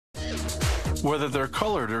Whether they're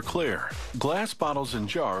colored or clear, glass bottles and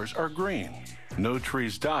jars are green. No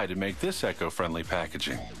trees die to make this eco-friendly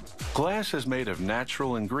packaging. Glass is made of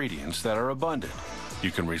natural ingredients that are abundant.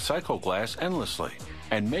 You can recycle glass endlessly,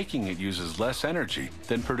 and making it uses less energy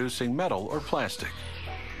than producing metal or plastic.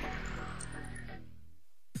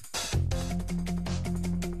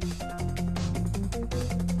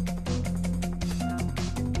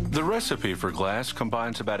 The recipe for glass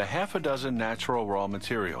combines about a half a dozen natural raw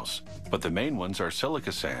materials, but the main ones are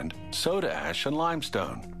silica sand, soda ash, and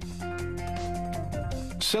limestone.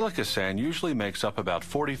 Silica sand usually makes up about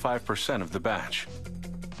 45% of the batch.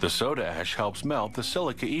 The soda ash helps melt the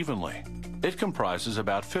silica evenly. It comprises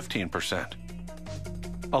about 15%.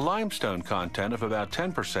 A limestone content of about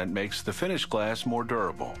 10% makes the finished glass more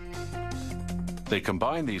durable. They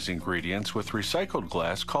combine these ingredients with recycled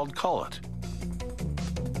glass called cullet.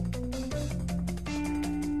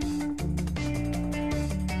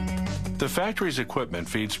 The factory's equipment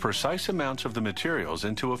feeds precise amounts of the materials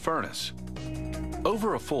into a furnace.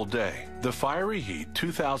 Over a full day, the fiery heat,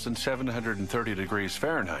 2,730 degrees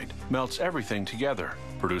Fahrenheit, melts everything together,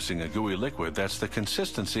 producing a gooey liquid that's the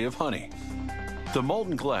consistency of honey. The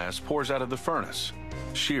molten glass pours out of the furnace.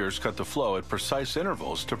 Shears cut the flow at precise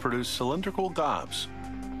intervals to produce cylindrical gobs.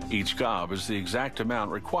 Each gob is the exact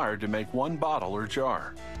amount required to make one bottle or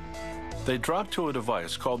jar. They drop to a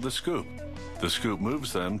device called the scoop. The scoop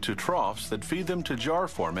moves them to troughs that feed them to jar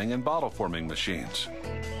forming and bottle forming machines.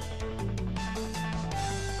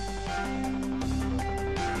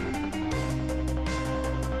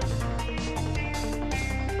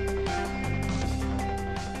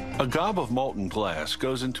 A gob of molten glass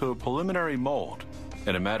goes into a preliminary mold.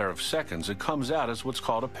 In a matter of seconds, it comes out as what's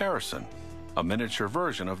called a parison, a miniature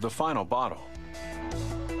version of the final bottle.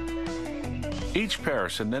 Each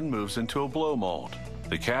parison then moves into a blow mold,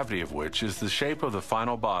 the cavity of which is the shape of the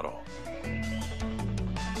final bottle.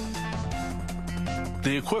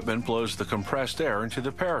 The equipment blows the compressed air into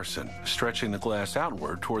the parison, stretching the glass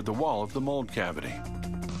outward toward the wall of the mold cavity.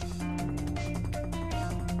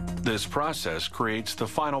 This process creates the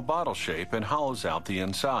final bottle shape and hollows out the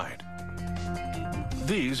inside.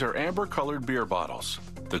 These are amber-colored beer bottles.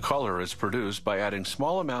 The color is produced by adding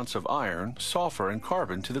small amounts of iron, sulfur, and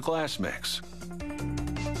carbon to the glass mix.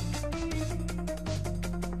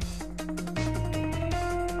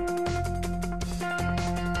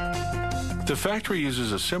 The factory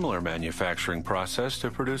uses a similar manufacturing process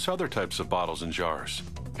to produce other types of bottles and jars.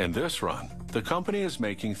 In this run, the company is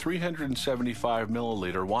making 375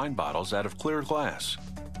 milliliter wine bottles out of clear glass.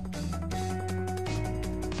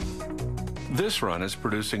 This run is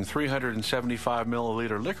producing 375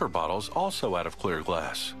 milliliter liquor bottles also out of clear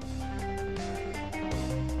glass.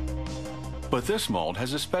 But this mold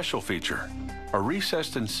has a special feature, a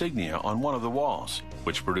recessed insignia on one of the walls,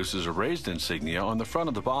 which produces a raised insignia on the front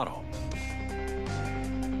of the bottle.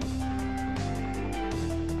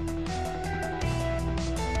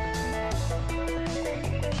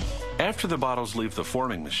 After the bottles leave the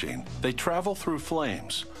forming machine, they travel through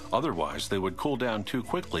flames. Otherwise, they would cool down too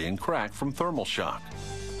quickly and crack from thermal shock.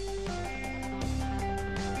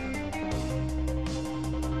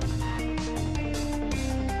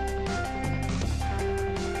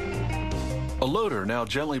 A loader now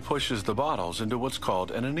gently pushes the bottles into what's called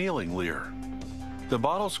an annealing leer. The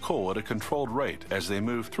bottles cool at a controlled rate as they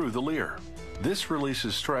move through the leer. This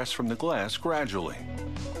releases stress from the glass gradually.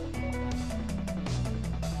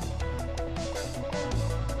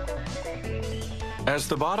 As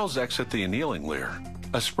the bottles exit the annealing leer,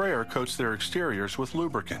 a sprayer coats their exteriors with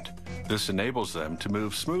lubricant. This enables them to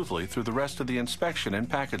move smoothly through the rest of the inspection and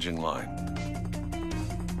packaging line.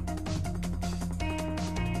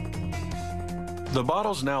 The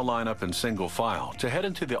bottles now line up in single file to head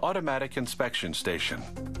into the automatic inspection station.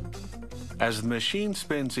 As the machine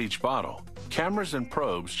spins each bottle, cameras and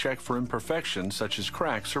probes check for imperfections such as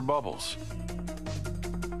cracks or bubbles.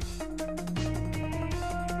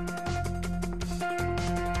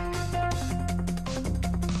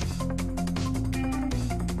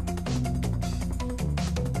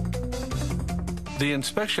 The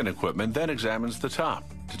inspection equipment then examines the top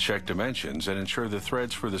to check dimensions and ensure the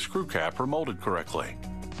threads for the screw cap are molded correctly.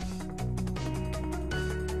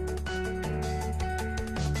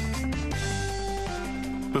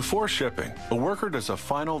 Before shipping, a worker does a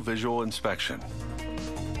final visual inspection.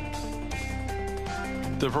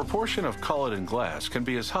 The proportion of cullet in glass can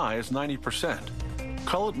be as high as 90%.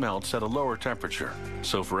 Cullet melts at a lower temperature,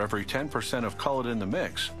 so for every 10% of cullet in the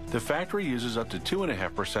mix, the factory uses up to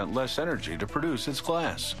 2.5% less energy to produce its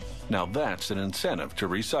glass. Now that's an incentive to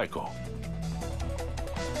recycle.